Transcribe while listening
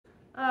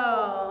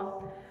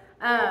Oh,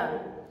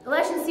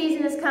 election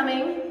season is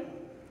coming.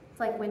 It's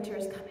like winter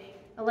is coming.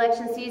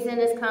 Election season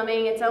is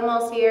coming. It's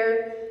almost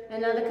here.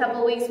 In another couple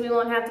of weeks, we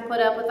won't have to put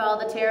up with all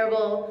the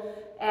terrible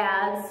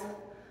ads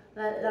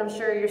that I'm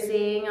sure you're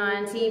seeing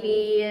on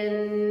TV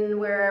and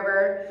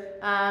wherever.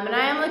 And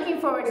I am looking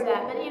forward to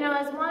that. But you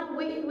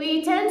know,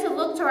 we tend to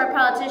look to our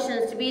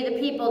politicians to be the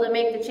people that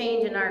make the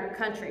change in our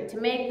country, to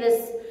make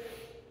this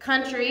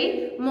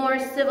country more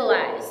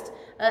civilized,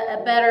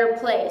 a better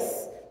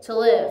place to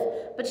live.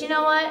 But you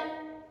know what?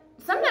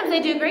 Sometimes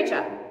they do a great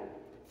job.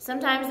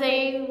 Sometimes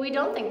we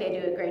don't think they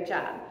do a great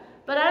job.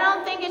 But I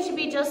don't think it should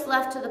be just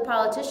left to the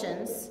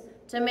politicians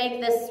to make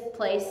this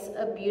place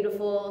a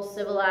beautiful,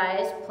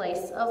 civilized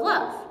place of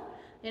love.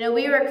 You know,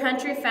 we are a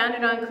country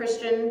founded on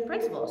Christian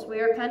principles. We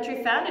are a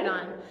country founded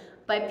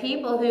by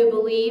people who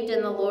believed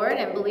in the Lord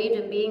and believed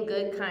in being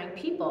good, kind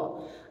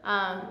people.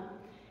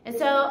 And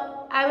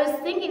so I was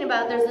thinking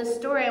about, there's this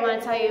story I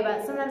want to tell you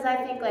about. Sometimes I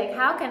think, like,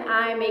 how can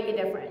I make a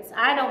difference?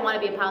 I don't want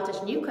to be a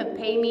politician. You couldn't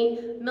pay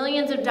me.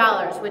 Millions of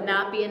dollars would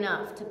not be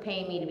enough to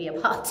pay me to be a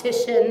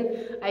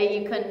politician.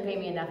 You couldn't pay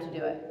me enough to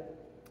do it.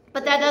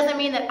 But that doesn't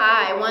mean that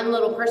I, one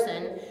little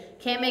person,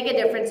 can't make a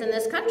difference in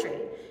this country.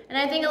 And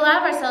I think a lot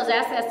of ourselves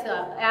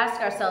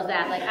ask ourselves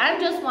that. Like, I'm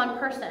just one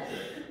person.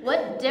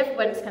 What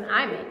difference can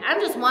I make?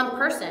 I'm just one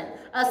person.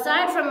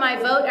 Aside from my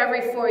vote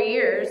every 4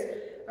 years,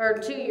 or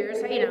 2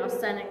 years, you know,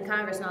 Senate and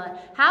Congress and all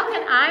that. How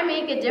can I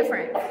make a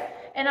difference?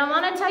 And I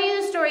want to tell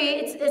you the story.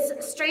 It's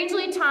a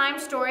strangely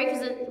timed story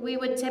because we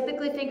would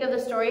typically think of the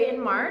story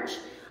in March.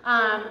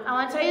 I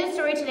want to tell you the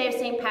story today of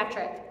St.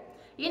 Patrick.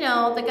 You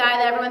know, the guy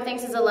that everyone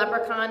thinks is a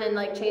leprechaun and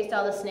like chased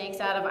all the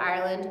snakes out of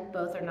Ireland.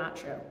 Both are not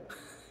true.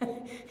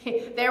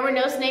 There were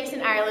no snakes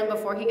in Ireland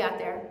before he got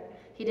there.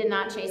 He did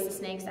not chase the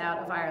snakes out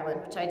of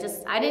Ireland, which I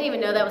didn't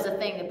even know that was a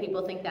thing, that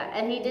people think that.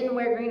 And he didn't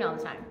wear green all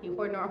the time. He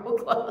wore normal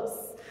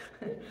clothes.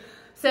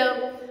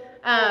 So,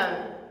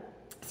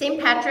 St.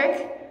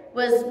 Patrick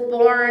was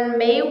born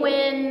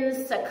Maewyn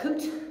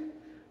Sakut.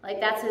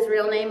 Like, that's his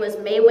real name, was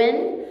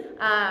Maewyn.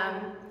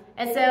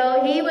 And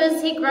so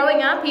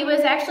growing up, he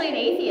was actually an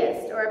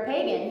atheist or a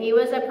pagan. He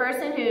was a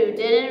person who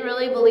didn't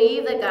really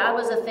believe that God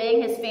was a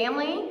thing. His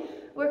family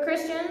were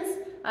Christians,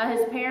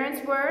 his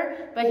parents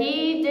were, but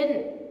he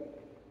didn't.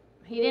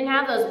 He didn't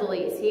have those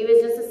beliefs. He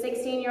was just a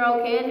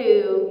 16-year-old kid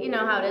who, you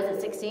know how it is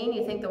at 16,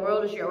 you think the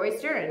world is your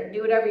oyster and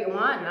do whatever you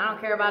want, and I don't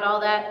care about all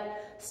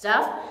that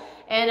stuff.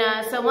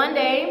 And so one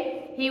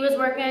day, he was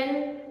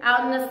working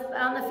out in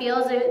the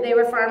fields. They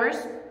were farmers,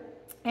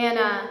 and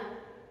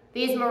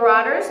these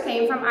marauders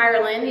came from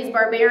Ireland, these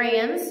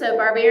barbarians. So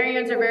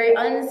barbarians are very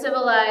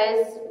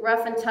uncivilized,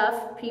 rough and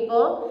tough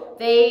people.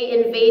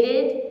 They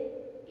invaded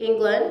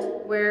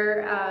England,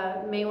 where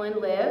Maewyn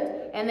lived,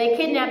 and they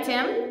kidnapped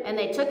him, and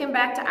they took him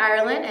back to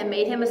Ireland and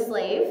made him a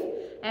slave.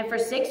 And for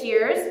 6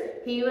 years,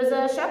 he was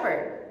a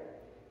shepherd.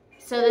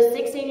 So the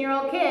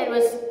 16-year-old kid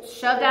was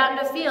shoved out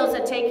into fields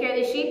to take care of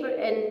the sheep,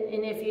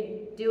 and if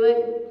you do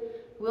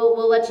it,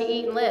 we'll let you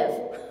eat and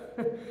live.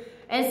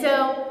 And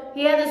so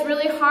he had this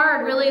really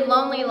hard, really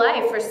lonely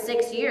life for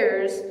 6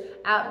 years,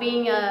 out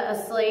being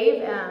a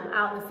slave,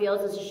 out in the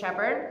fields as a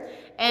shepherd.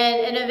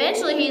 And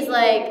eventually he's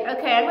like,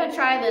 okay, I'm going to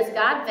try this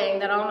God thing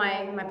that all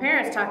my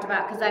parents talked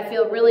about because I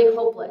feel really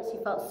hopeless.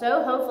 He felt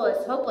so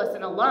hopeless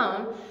and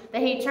alone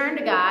that he turned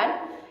to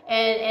God.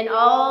 And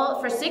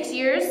for 6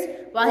 years,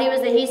 while he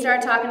was there, he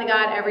started talking to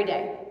God every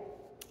day.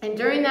 And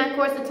during that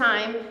course of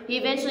time, he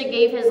eventually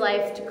gave his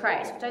life to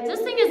Christ, which I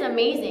just think is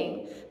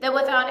amazing, that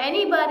without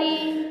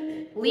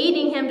anybody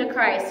leading him to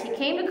Christ, he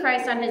came to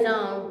Christ on his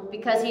own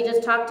because he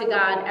just talked to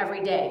God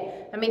every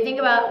day. I mean, think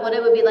about what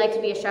it would be like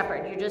to be a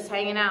shepherd. You're just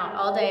hanging out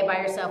all day by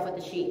yourself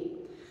with the sheep.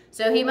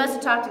 So he must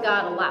have talked to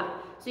God a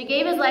lot. So he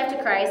gave his life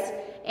to Christ,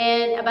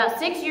 and about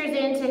 6 years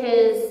into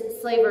his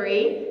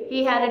slavery,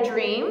 he had a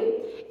dream.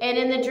 And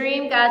in the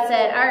dream, God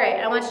said, all right,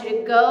 I want you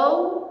to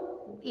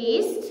go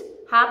east,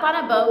 hop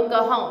on a boat, and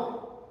go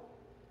home.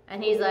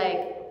 And he's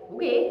like,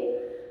 okay,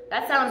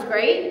 that sounds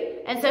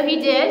great. And so he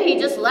did. He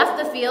just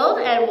left the field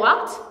and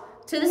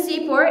walked to the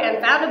seaport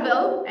and found a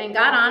boat and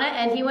got on it,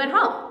 and he went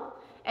home.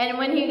 And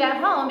when he got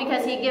home,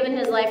 because he'd given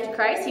his life to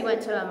Christ, he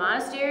went to a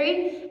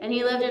monastery, and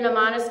he lived in a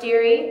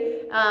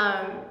monastery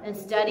and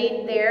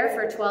studied there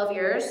for 12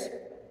 years.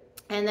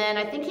 And then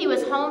I think he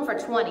was home for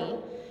 20.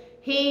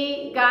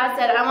 God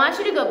said, I want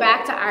you to go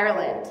back to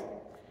Ireland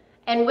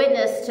and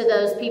witness to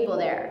those people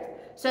there.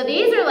 So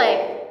these are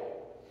like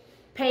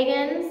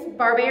pagans,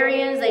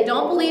 barbarians. They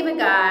don't believe in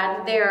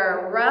God.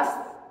 They're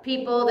rough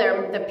people.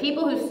 They're the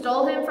people who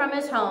stole him from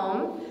his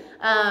home.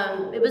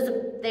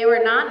 They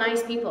were not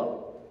nice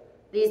people,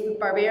 these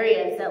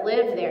barbarians that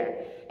lived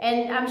there.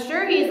 And I'm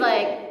sure he's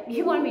like,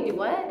 you want me to do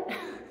what?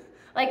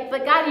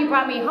 But God, you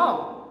brought me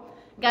home.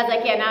 God's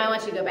like, yeah, now I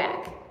want you to go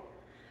back.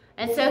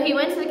 And so he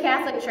went to the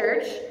Catholic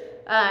Church,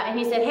 and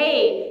he said,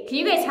 hey, can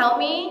you guys help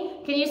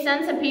me? Can you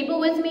send some people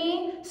with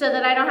me so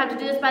that I don't have to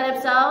do this by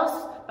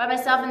myself?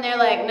 And they're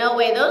like, no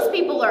way, those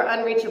people are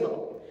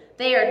unreachable.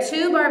 They are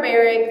too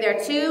barbaric.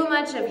 They're too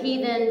much of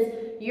heathens.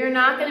 you're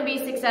not going to be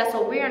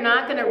successful. We are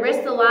not going to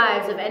risk the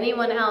lives of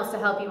anyone else to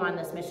help you on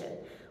this mission.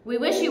 We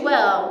wish you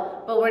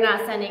well, but we're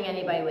not sending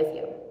anybody with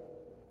you.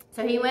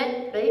 So he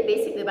went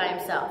basically by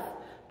himself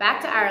back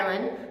to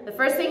Ireland. The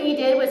first thing he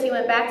did was he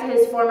went back to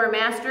his former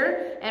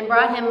master and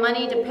brought him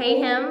money to pay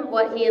him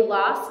what he had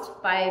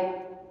lost by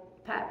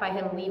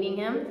him leaving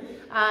him.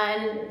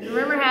 And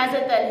rumor has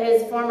it that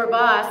his former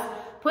boss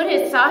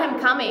saw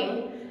him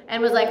coming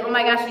and was like, oh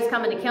my gosh, he's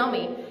coming to kill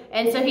me.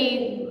 And so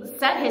he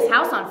set his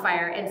house on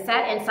fire and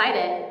sat inside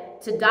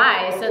it to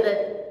die so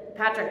that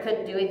Patrick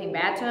couldn't do anything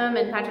bad to him.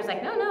 And Patrick's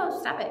like, no,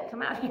 stop it,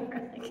 come out here.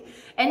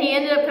 And he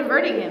ended up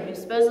converting him. He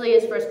was supposedly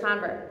his first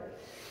convert.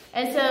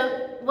 And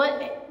so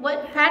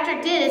what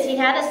Patrick did is he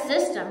had a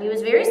system. He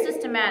was very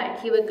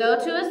systematic. He would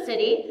go to a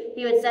city,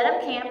 he would set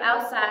up camp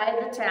outside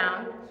the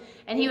town,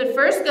 and he would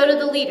first go to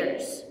the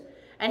leaders,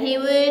 and he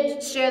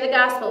would share the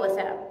gospel with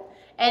them.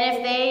 And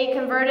if they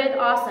converted,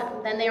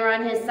 awesome, then they were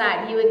on his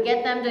side. He would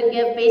get them to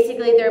give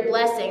basically their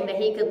blessing that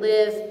he could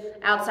live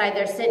outside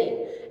their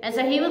city. And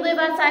so he would live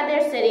outside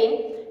their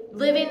city,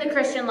 living the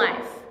Christian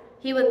life.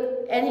 He'd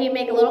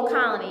make a little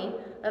colony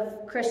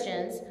of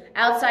Christians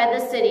outside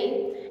the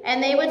city,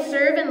 and they would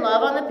serve and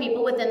love on the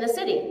people within the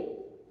city.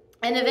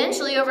 And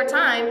eventually, over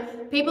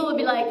time, people would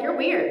be like, you're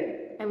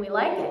weird, and we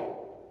like it.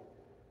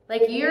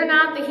 Like, you're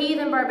not the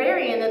heathen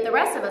barbarian that the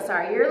rest of us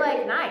are. You're,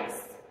 like,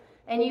 nice,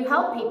 and you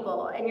help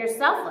people, and you're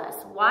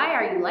selfless. Why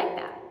are you like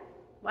that?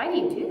 Why do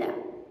you do that?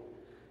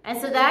 And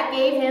so that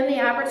gave him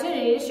the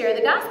opportunity to share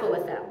the gospel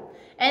with them.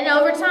 And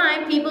over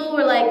time, people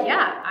were like,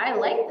 yeah, I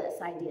like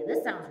this idea.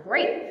 This sounds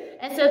great.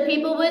 And so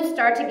people would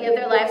start to give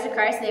their lives to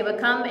Christ. They would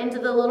come into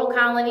the little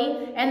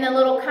colony, and the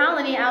little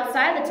colony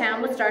outside the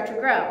town would start to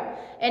grow.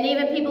 And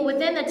even people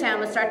within the town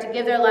would start to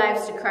give their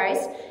lives to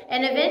Christ.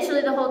 And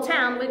eventually the whole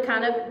town would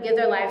kind of give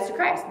their lives to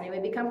Christ, and they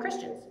would become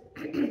Christians.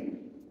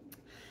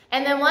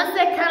 And then once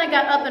that kind of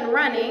got up and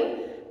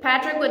running,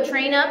 Patrick would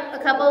train up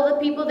a couple of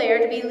the people there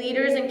to be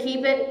leaders and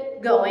keep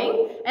it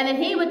going. And then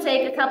he would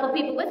take a couple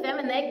people with him,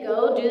 and they'd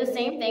go do the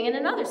same thing in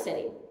another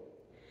city.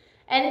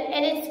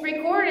 And it's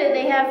recorded.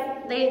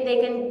 They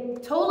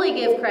can totally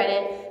give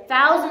credit.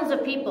 Thousands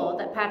of people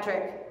that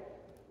Patrick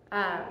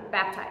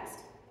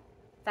baptized.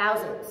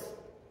 Thousands.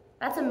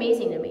 That's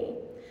amazing to me.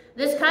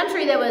 This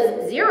country that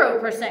was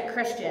 0%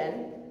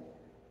 Christian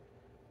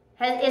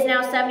is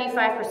now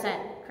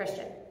 75%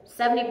 Christian.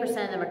 70%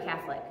 of them are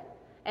Catholic.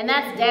 And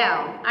that's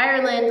down.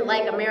 Ireland,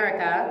 like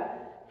America,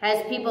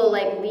 has people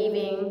like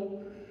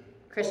leaving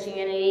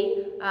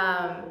Christianity.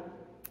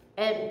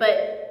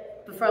 But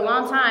for a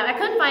long time, I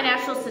couldn't find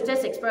actual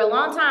statistics. For a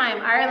long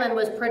time, Ireland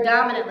was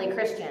predominantly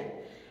Christian.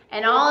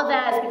 And all of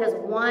that is because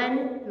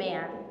one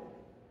man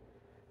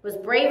was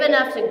brave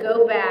enough to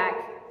go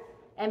back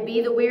and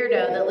be the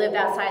weirdo that lived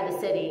outside the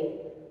city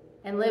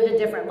and lived a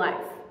different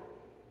life.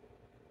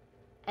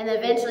 And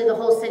eventually the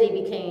whole city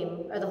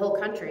the whole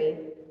country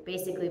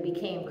basically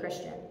became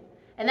Christian.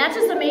 And that's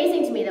just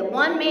amazing to me that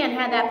one man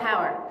had that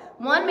power.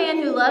 One man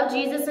who loved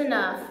Jesus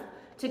enough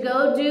to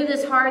go do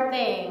this hard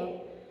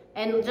thing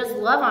and just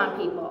love on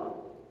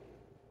people.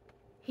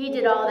 He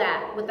did all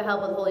that with the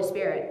help of the Holy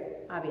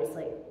Spirit,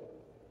 obviously.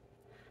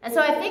 And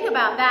so I think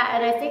about that,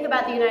 and I think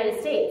about the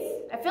United States.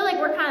 I feel like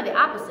we're kind of the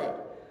opposite.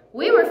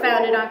 We were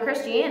founded on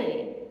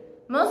Christianity.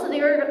 Most of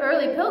the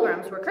early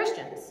pilgrims were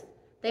Christians.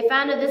 They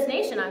founded this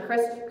nation on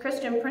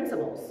Christian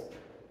principles.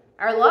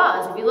 Our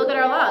laws, if you look at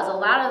our laws, a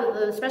lot of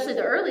especially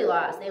the early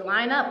laws, they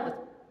line up with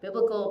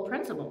biblical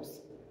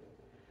principles.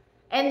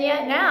 And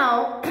yet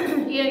now,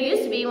 it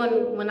used to be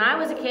when I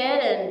was a kid,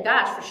 and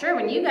gosh, for sure,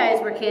 when you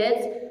guys were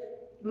kids,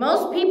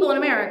 most people in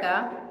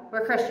America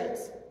were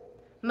Christians.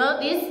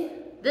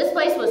 This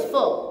place was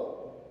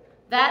full.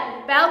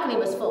 That balcony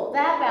was full.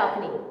 That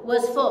balcony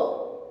was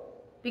full.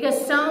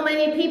 Because so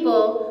many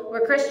people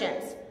were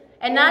Christians.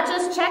 And not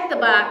just check the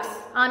box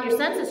on your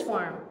census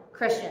form,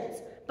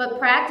 Christians, but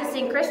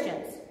practicing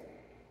Christians.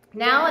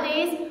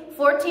 Nowadays,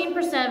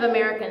 14% of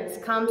Americans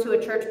come to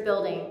a church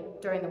building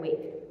during the week.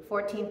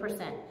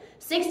 14%.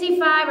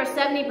 65 or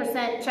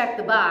 70% check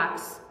the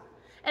box.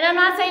 And I'm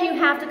not saying you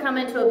have to come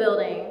into a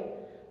building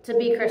to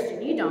be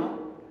Christian. You don't.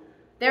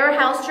 There are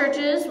house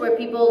churches where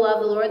people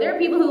love the Lord. There are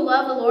people who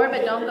love the Lord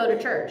but don't go to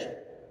church.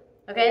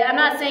 Okay, I'm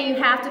not saying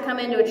you have to come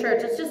into a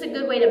church. It's just a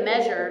good way to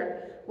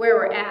measure where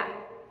we're at.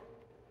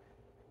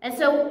 And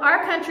so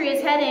our country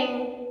is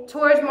heading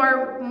towards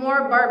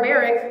more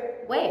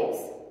barbaric ways.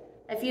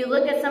 If you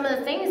look at some of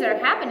the things that are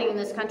happening in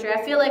this country,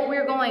 I feel like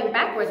we're going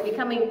backwards,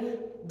 becoming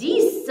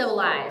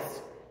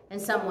de-civilized in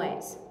some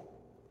ways.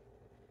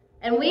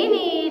 And we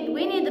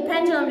need the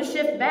pendulum to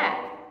shift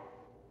back.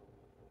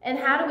 And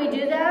how do we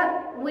do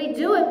that? We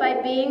do it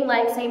by being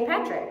like St.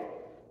 Patrick.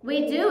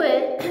 We do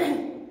it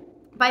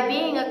by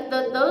being,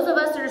 those of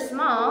us that are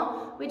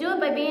small, we do it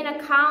by being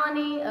a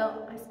colony,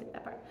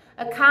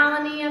 a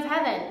colony of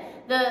heaven.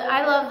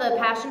 I love the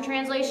Passion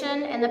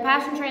Translation, and the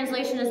Passion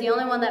Translation is the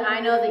only one that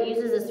I know that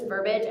uses this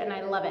verbiage, and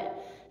I love it.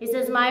 He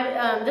says,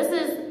 this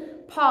is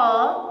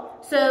Paul.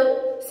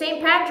 So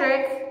St.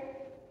 Patrick,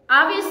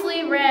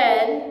 obviously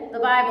read the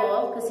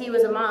Bible because he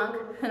was a monk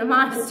in a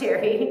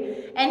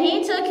monastery, and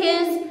he took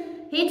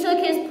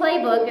his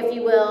playbook, if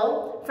you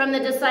will, from the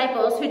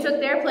disciples who took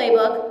their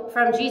playbook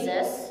from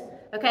Jesus.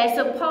 Okay,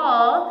 so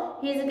Paul,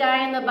 he's a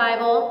guy in the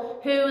Bible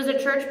who was a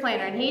church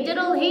planter, and he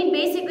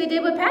basically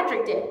did what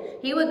Patrick did.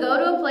 He would go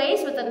to a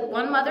place with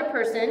one other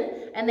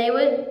person, and they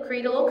would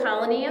create a little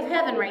colony of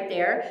heaven right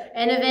there,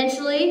 and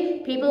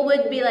eventually people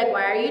would be like,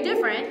 why are you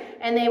different?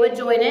 And they would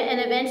join it,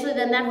 and eventually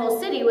then that whole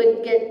city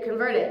would get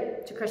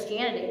converted to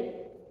Christianity.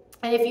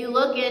 And if you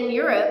look in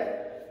Europe,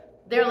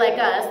 they're like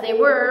us. They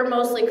were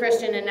mostly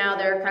Christian, and now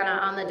they're kind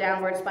of on the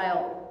downward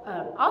spiral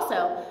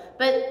also.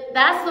 But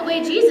that's the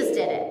way Jesus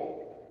did it.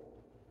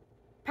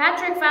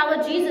 Patrick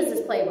followed Jesus'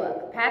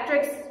 playbook.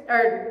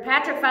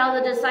 Patrick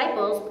followed the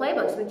disciples'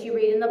 playbooks, which you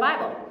read in the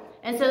Bible.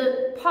 And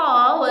so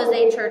Paul was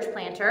a church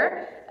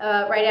planter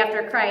right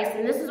after Christ,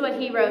 and this is what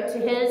he wrote to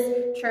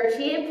his church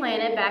he had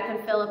planted back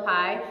in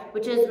Philippi,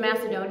 which is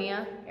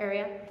Macedonia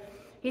area.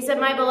 He said,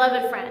 "My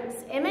beloved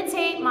friends,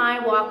 imitate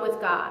my walk with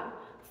God.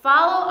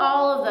 Follow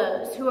all of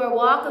those who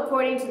walk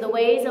according to the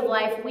ways of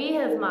life we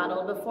have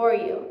modeled before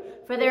you,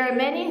 for there are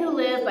many who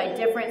live by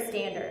different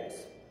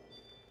standards.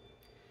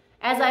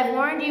 As I've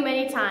warned you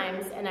many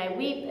times, and I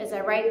weep as I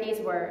write these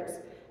words,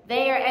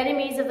 they are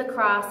enemies of the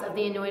cross of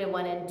the Anointed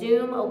One, and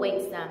doom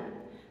awaits them.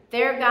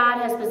 Their God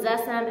has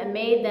possessed them and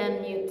made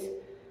them mute.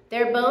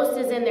 Their boast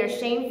is in their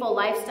shameful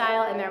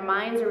lifestyle, and their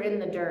minds are in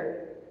the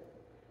dirt."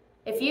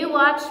 If you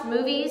watch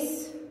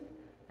movies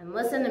and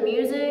listen to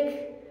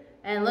music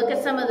and look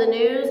at some of the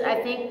news, I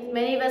think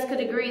many of us could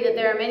agree that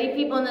there are many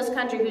people in this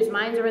country whose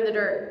minds are in the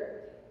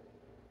dirt.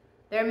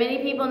 There are many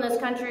people in this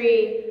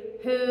country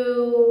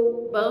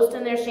who boast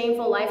in their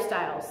shameful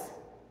lifestyles,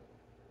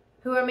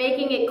 who are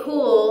making it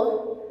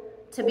cool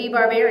to be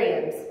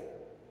barbarians,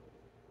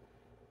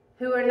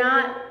 who are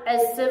not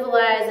as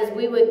civilized as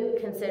we would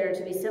consider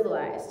to be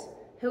civilized,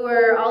 who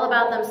are all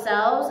about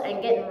themselves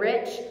and getting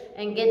rich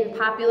and getting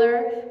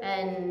popular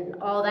and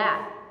all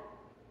that.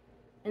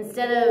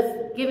 Instead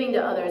of giving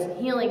to others and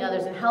healing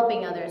others and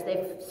helping others,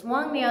 they've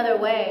swung the other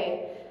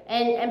way.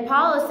 And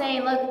Paul is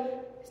saying,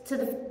 look, to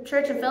the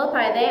church in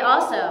Philippi, they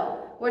also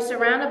were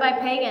surrounded by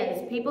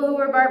pagans, people who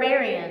were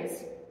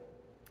barbarians.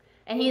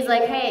 And he's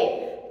like,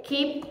 hey,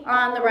 keep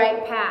on the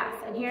right path.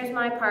 And here's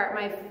my part,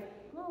 where'd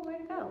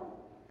it go?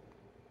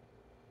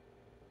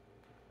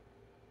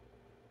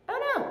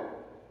 Oh no.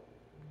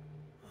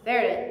 There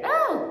it is.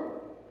 Oh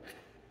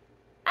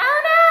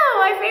no,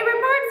 my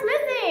favorite part's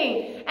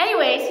missing.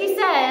 Anyways, he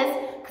says,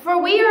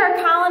 for we are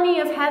a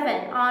colony of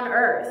heaven on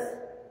earth.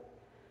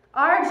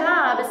 Our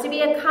job is to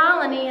be a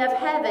colony of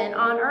heaven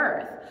on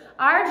earth.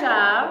 Our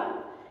job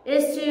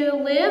is to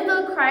live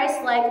the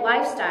Christ-like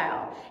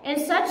lifestyle in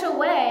such a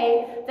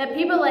way that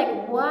people are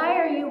like, why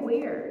are you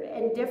weird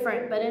and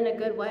different, but in a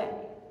good way?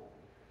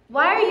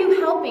 Why are you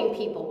helping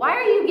people? Why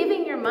are you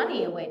giving your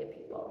money away to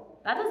people?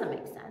 That doesn't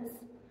make sense.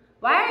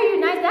 Why are you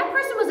nice? That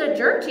person was a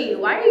jerk to you.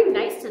 Why are you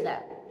nice to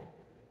them?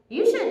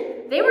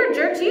 They were a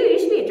jerk to you. You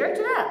should be a jerk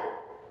to them.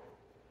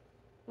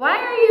 Why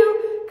are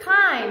you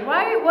kind?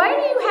 Why do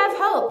you have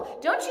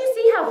hope? Don't you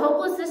see how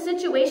hopeless this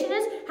situation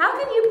is? How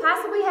can you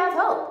possibly have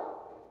hope?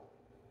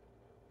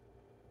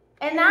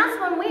 And that's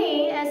when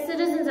we, as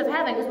citizens of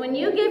heaven, because when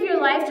you give your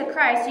life to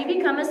Christ, you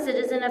become a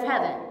citizen of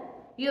heaven.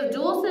 You have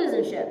dual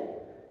citizenship.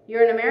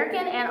 You're an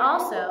American, and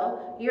also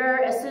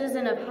you're a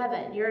citizen of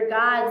heaven. You're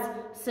God's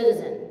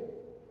citizen.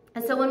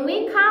 And so when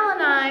we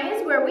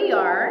colonize where we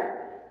are,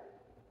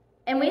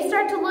 and we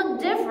start to look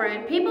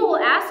different, people will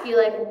ask you,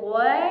 like,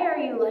 why are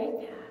you like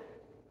that?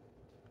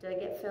 Did I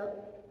get filled?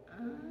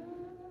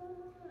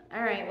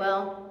 All right,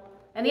 well,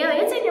 and the other,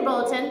 it's in your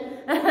bulletin.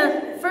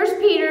 1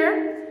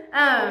 Peter,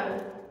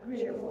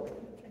 where's your bulletin?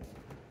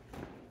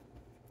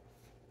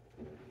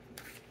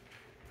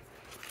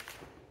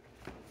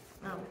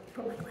 Oh,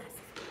 put my glasses.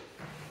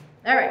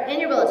 All right, in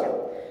your bulletin.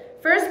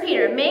 1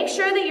 Peter, make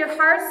sure that your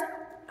hearts,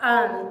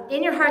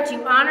 in your hearts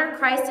you honor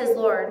Christ as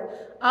Lord.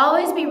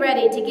 Always be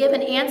ready to give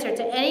an answer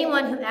to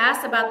anyone who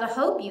asks about the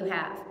hope you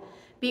have.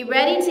 Be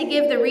ready to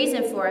give the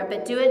reason for it,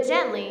 but do it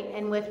gently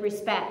and with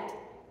respect.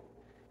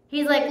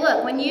 He's like,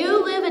 look, when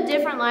you live a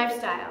different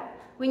lifestyle,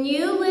 when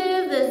you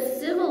live the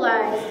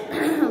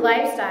civilized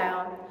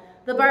lifestyle,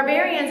 the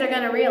barbarians are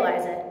going to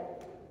realize it.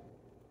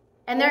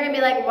 And they're going to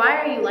be like, why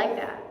are you like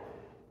that?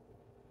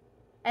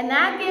 And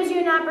that gives you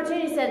an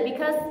opportunity to say,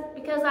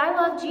 because I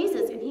love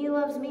Jesus and he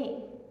loves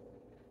me.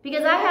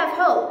 Because I have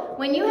hope.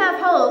 When you have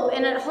hope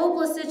in a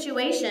hopeless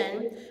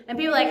situation, and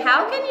people are like,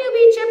 how can you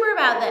be chipper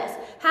about this?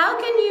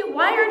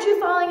 Why aren't you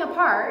falling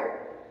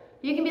apart?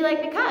 You can be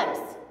like, because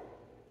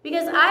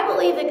I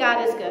believe that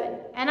God is good.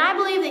 And I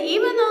believe that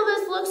even though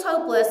this looks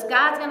hopeless,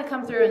 God's going to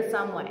come through in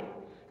some way.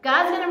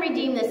 God's going to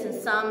redeem this in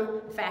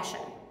some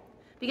fashion.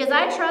 Because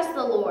I trust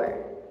the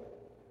Lord.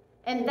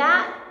 And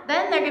then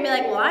they're going to be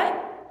like, well,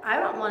 I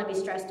don't want to be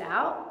stressed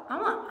out. I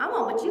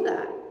want what you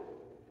got.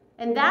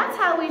 And that's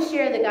how we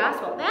share the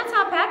gospel. That's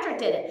how Patrick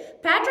did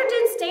it. Patrick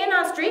didn't stand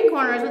on street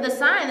corners with a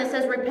sign that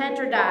says repent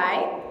or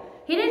die.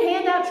 He didn't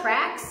hand out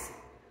tracts.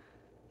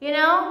 You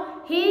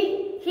know,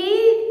 he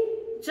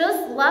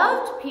just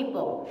loved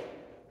people.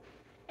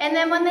 And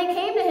then when they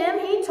came to him,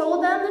 he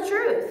told them the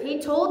truth.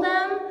 He told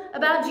them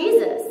about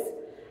Jesus.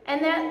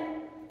 And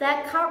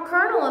that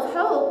kernel of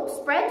hope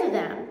spread to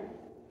them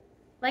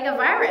like a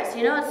virus,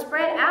 you know, it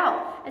spread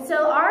out. And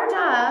so our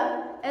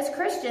job as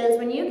Christians,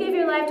 when you give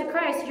your life to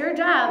Christ, your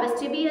job is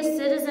to be a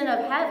citizen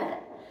of heaven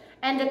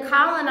and to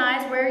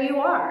colonize where you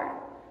are.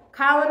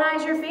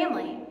 Colonize your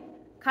family.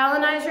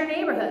 Colonize your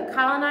neighborhood.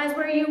 Colonize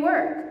where you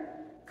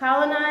work.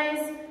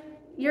 Colonize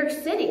your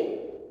city.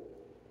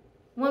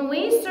 When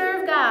we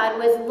serve God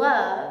with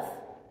love,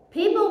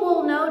 people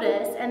will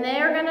notice and they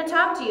are going to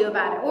talk to you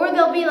about it. Or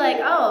they'll be like,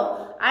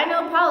 oh, I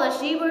know Paula,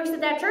 she works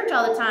at that church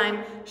all the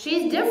time.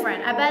 She's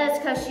different. I bet it's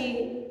because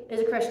she is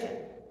a Christian.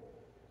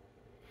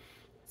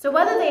 So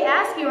whether they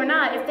ask you or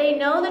not, if they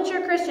know that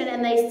you're a Christian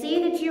and they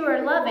see that you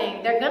are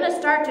loving, they're going to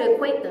start to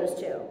equate those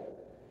two.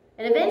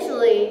 And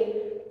eventually,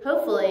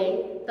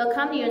 hopefully, they'll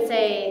come to you and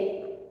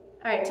say,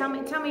 all right, tell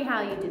me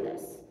how you do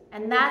this.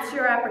 And that's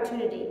your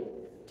opportunity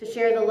to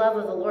share the love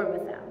of the Lord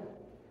with them.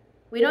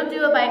 We don't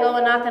do it by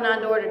going knocking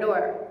on door to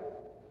door.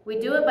 We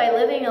do it by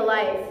living a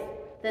life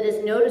that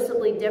is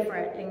noticeably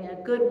different in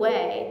a good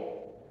way.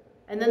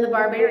 And then the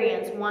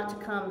barbarians want to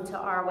come to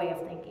our way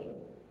of thinking.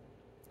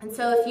 And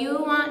so if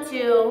you want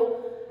to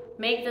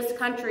make this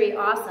country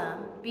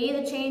awesome, be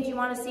the change you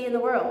want to see in the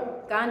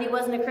world. Gandhi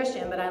wasn't a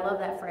Christian, but I love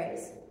that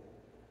phrase.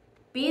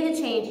 Be the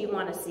change you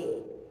want to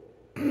see.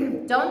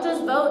 Don't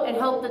just vote and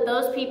hope that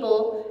those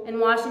people in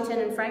Washington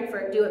and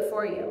Frankfurt do it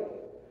for you.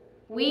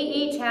 We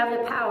each have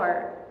the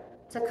power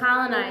to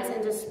colonize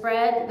and to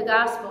spread the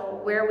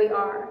gospel where we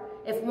are.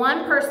 If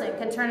one person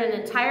can turn an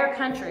entire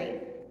country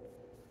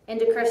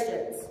into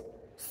Christians,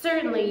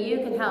 certainly you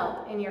can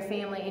help in your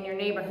family, in your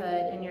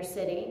neighborhood, in your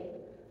city,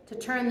 to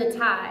turn the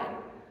tide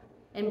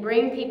and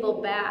bring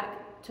people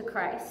back to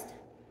Christ.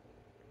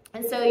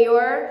 And so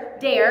I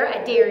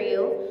dare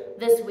you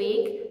this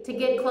week to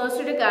get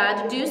closer to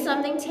God, to do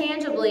something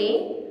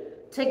tangibly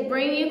to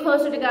bring you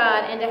closer to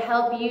God and to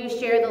help you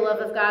share the love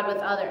of God with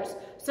others.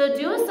 So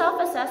do a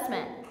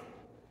self-assessment.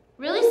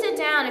 Really sit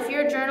down. If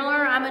you're a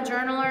journaler, I'm a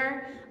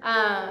journaler.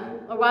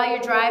 Or while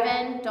you're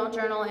driving, don't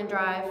journal and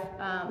drive.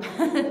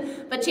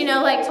 But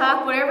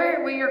talk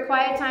where your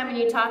quiet time and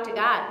you talk to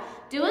God.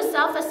 Do a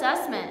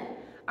self-assessment.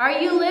 Are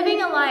you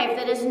living a life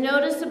that is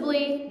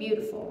noticeably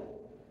beautiful?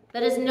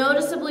 That is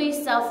noticeably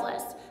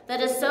selfless? That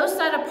is so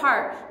set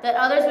apart that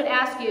others would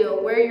ask you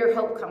where your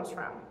hope comes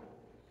from?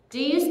 Do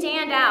you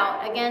stand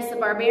out against the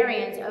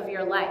barbarians of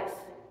your life?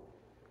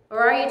 Or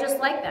are you just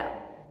like them?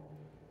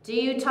 Do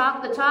you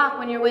talk the talk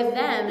when you're with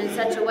them in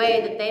such a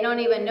way that they don't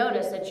even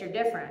notice that you're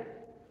different?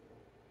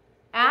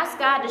 Ask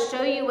God to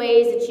show you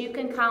ways that you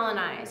can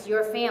colonize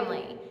your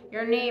family,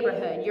 your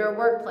neighborhood, your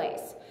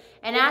workplace.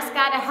 And ask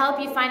God to help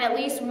you find at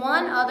least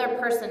one other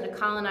person to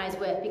colonize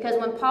with. Because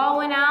when Paul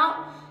went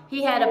out,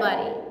 he had a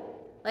buddy.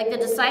 Like the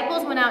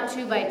disciples went out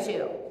 2 by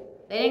 2.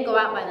 They didn't go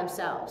out by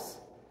themselves.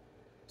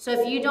 So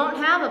if you don't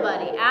have a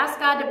buddy, ask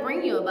God to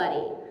bring you a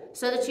buddy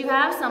so that you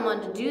have someone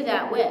to do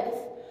that with.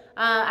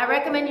 I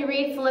recommend you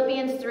read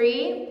Philippians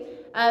 3.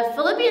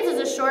 Philippians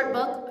is a short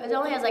book. It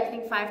only has, I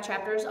think, 5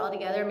 chapters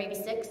altogether, maybe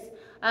 6.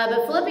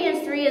 But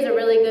Philippians 3 is a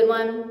really good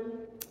one.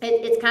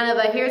 It's kind of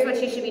a, here's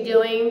what you should be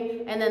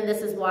doing, and then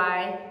this is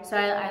why. So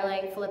I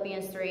like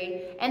Philippians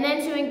 3. And then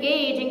to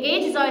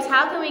engage is always,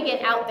 how can we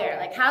get out there?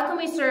 Like, how can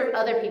we serve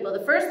other people?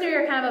 The first 3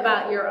 are kind of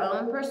about your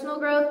own personal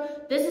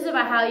growth. This is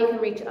about how you can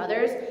reach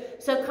others.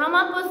 So come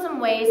up with some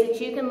ways that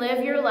you can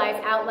live your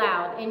life out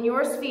loud in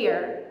your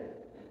sphere.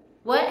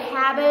 What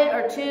habit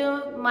or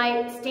 2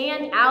 might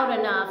stand out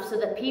enough so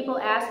that people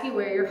ask you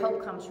where your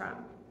hope comes from?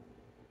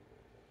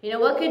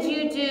 What could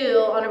you do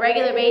on a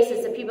regular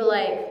basis that people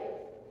are like,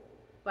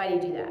 why do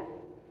you do that?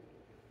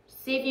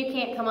 See if you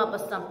can't come up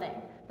with something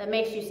that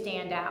makes you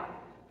stand out.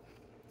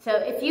 So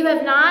if you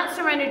have not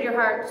surrendered your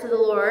heart to the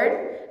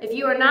Lord, if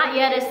you are not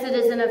yet a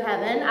citizen of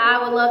heaven,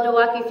 I would love to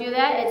walk you through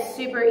that. It's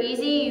super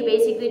easy. You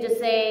basically just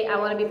say, I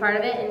want to be part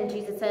of it, and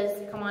Jesus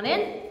says, come on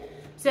in.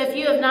 So if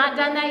you have not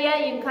done that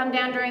yet, you can come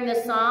down during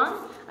this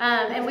song.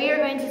 And we are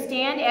going to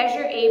stand as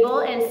you're able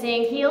and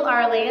sing Heal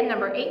Our Land,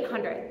 number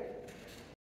 800.